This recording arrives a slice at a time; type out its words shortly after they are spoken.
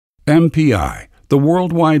MPI, the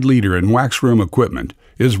worldwide leader in waxroom equipment,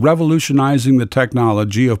 is revolutionizing the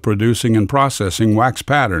technology of producing and processing wax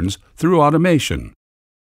patterns through automation.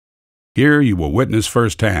 Here you will witness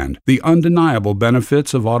firsthand the undeniable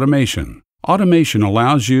benefits of automation. Automation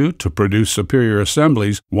allows you to produce superior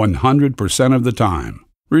assemblies 100% of the time,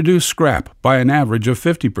 reduce scrap by an average of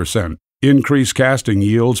 50%, increase casting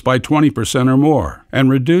yields by 20% or more, and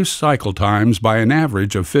reduce cycle times by an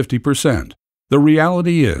average of 50%. The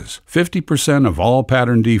reality is, 50% of all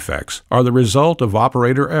pattern defects are the result of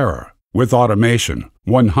operator error. With automation,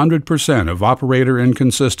 100% of operator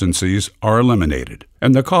inconsistencies are eliminated,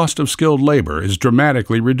 and the cost of skilled labor is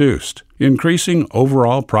dramatically reduced, increasing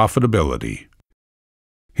overall profitability.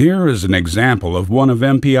 Here is an example of one of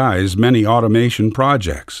MPI's many automation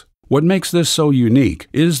projects. What makes this so unique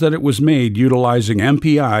is that it was made utilizing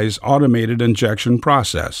MPI's automated injection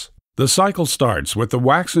process. The cycle starts with the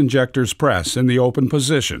wax injector's press in the open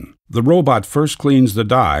position. The robot first cleans the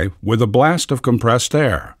die with a blast of compressed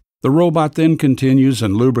air. The robot then continues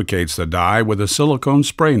and lubricates the die with a silicone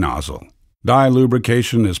spray nozzle. Die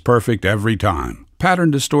lubrication is perfect every time. Pattern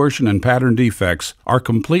distortion and pattern defects are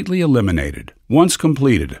completely eliminated. Once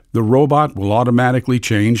completed, the robot will automatically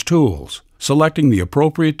change tools, selecting the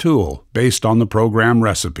appropriate tool based on the program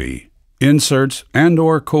recipe. Inserts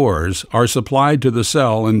and/or cores are supplied to the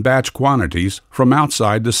cell in batch quantities from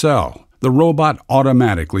outside the cell. The robot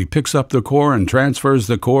automatically picks up the core and transfers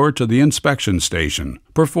the core to the inspection station,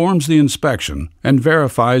 performs the inspection, and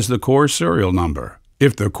verifies the core serial number.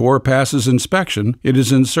 If the core passes inspection, it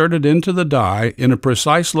is inserted into the die in a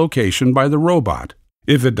precise location by the robot.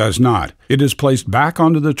 If it does not, it is placed back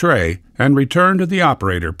onto the tray and returned to the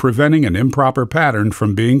operator, preventing an improper pattern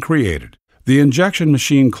from being created. The injection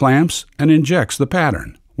machine clamps and injects the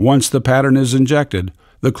pattern. Once the pattern is injected,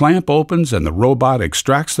 the clamp opens and the robot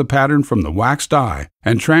extracts the pattern from the wax die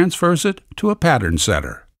and transfers it to a pattern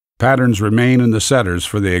setter. Patterns remain in the setters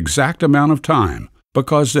for the exact amount of time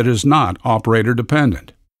because it is not operator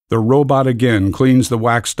dependent. The robot again cleans the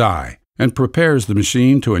wax die and prepares the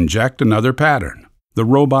machine to inject another pattern. The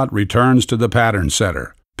robot returns to the pattern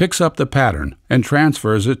setter, picks up the pattern, and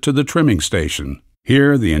transfers it to the trimming station.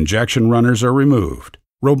 Here, the injection runners are removed.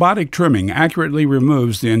 Robotic trimming accurately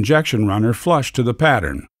removes the injection runner flush to the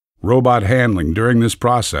pattern. Robot handling during this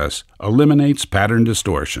process eliminates pattern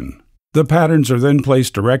distortion. The patterns are then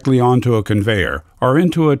placed directly onto a conveyor or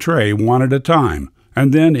into a tray one at a time,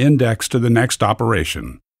 and then indexed to the next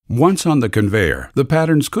operation. Once on the conveyor, the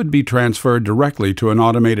patterns could be transferred directly to an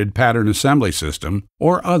automated pattern assembly system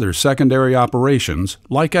or other secondary operations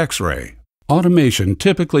like X-ray. Automation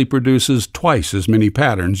typically produces twice as many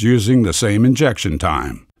patterns using the same injection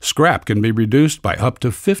time. Scrap can be reduced by up to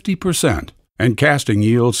 50%, and casting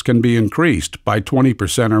yields can be increased by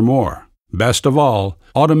 20% or more. Best of all,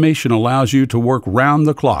 automation allows you to work round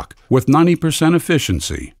the clock with 90%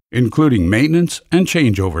 efficiency, including maintenance and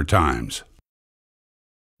changeover times.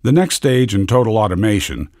 The next stage in total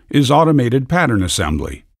automation is automated pattern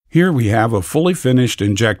assembly. Here we have a fully finished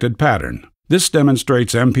injected pattern. This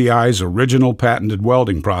demonstrates MPI's original patented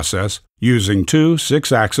welding process using two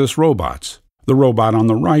 6-axis robots. The robot on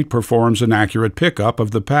the right performs an accurate pickup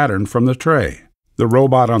of the pattern from the tray. The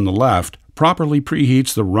robot on the left properly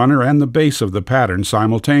preheats the runner and the base of the pattern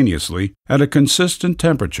simultaneously at a consistent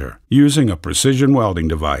temperature using a precision welding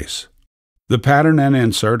device. The pattern and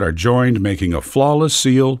insert are joined, making a flawless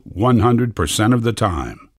seal 100% of the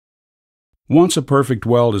time. Once a perfect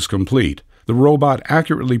weld is complete, the robot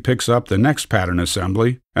accurately picks up the next pattern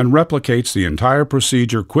assembly and replicates the entire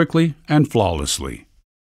procedure quickly and flawlessly.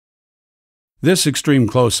 This extreme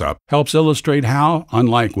close-up helps illustrate how,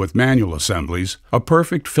 unlike with manual assemblies, a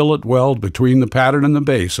perfect fillet weld between the pattern and the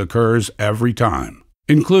base occurs every time.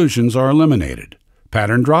 Inclusions are eliminated,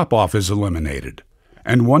 pattern drop-off is eliminated,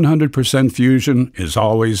 and 100% fusion is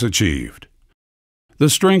always achieved. The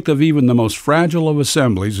strength of even the most fragile of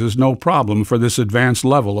assemblies is no problem for this advanced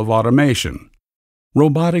level of automation.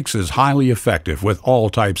 Robotics is highly effective with all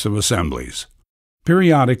types of assemblies.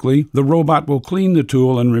 Periodically, the robot will clean the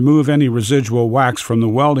tool and remove any residual wax from the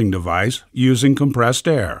welding device using compressed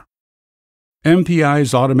air.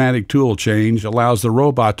 MPI's automatic tool change allows the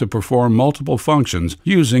robot to perform multiple functions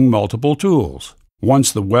using multiple tools.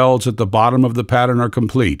 Once the welds at the bottom of the pattern are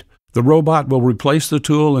complete, the robot will replace the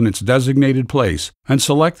tool in its designated place and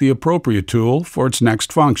select the appropriate tool for its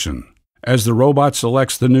next function. As the robot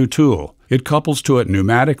selects the new tool, it couples to it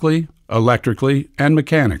pneumatically, electrically, and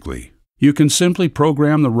mechanically. You can simply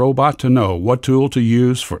program the robot to know what tool to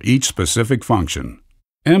use for each specific function.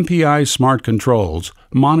 MPI smart controls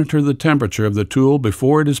monitor the temperature of the tool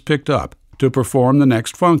before it is picked up to perform the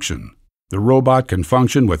next function. The robot can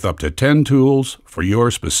function with up to 10 tools for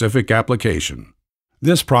your specific application.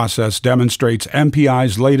 This process demonstrates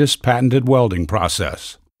MPI's latest patented welding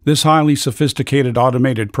process. This highly sophisticated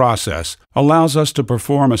automated process allows us to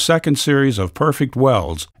perform a second series of perfect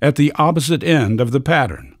welds at the opposite end of the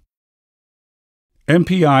pattern.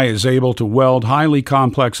 MPI is able to weld highly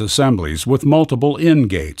complex assemblies with multiple end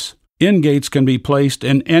gates. End gates can be placed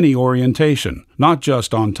in any orientation, not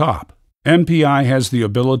just on top. MPI has the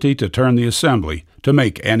ability to turn the assembly to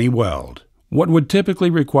make any weld. What would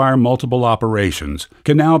typically require multiple operations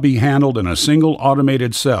can now be handled in a single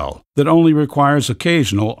automated cell that only requires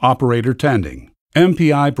occasional operator tending.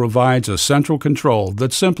 MPI provides a central control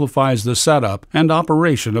that simplifies the setup and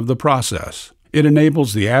operation of the process. It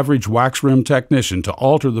enables the average wax room technician to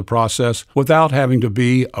alter the process without having to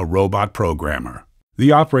be a robot programmer.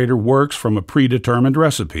 The operator works from a predetermined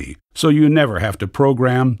recipe, so you never have to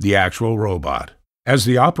program the actual robot. As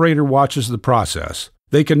the operator watches the process,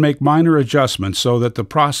 they can make minor adjustments so that the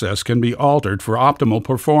process can be altered for optimal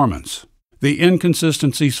performance. The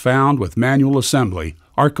inconsistencies found with manual assembly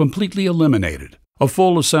are completely eliminated. A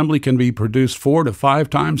full assembly can be produced 4 to 5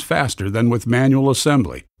 times faster than with manual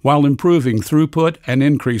assembly, while improving throughput and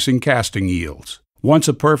increasing casting yields. Once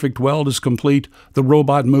a perfect weld is complete, the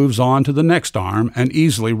robot moves on to the next arm and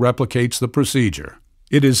easily replicates the procedure.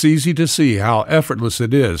 It is easy to see how effortless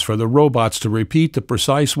it is for the robots to repeat the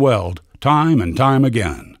precise weld time and time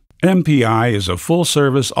again. MPI is a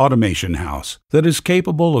full-service automation house that is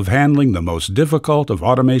capable of handling the most difficult of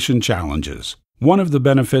automation challenges. One of the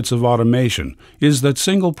benefits of automation is that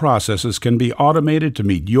single processes can be automated to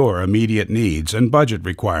meet your immediate needs and budget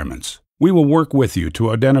requirements. We will work with you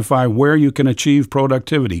to identify where you can achieve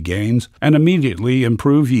productivity gains and immediately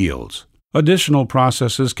improve yields. Additional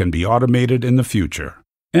processes can be automated in the future.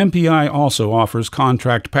 MPI also offers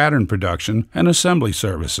contract pattern production and assembly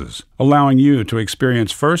services, allowing you to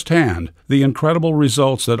experience firsthand the incredible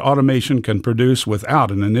results that automation can produce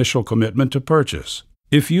without an initial commitment to purchase.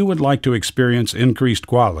 If you would like to experience increased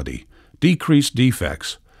quality, decreased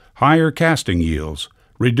defects, higher casting yields,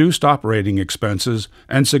 reduced operating expenses,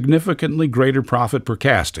 and significantly greater profit per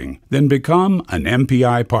casting, then become an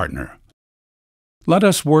MPI partner. Let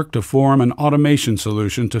us work to form an automation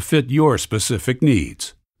solution to fit your specific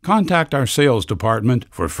needs. Contact our sales department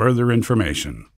for further information.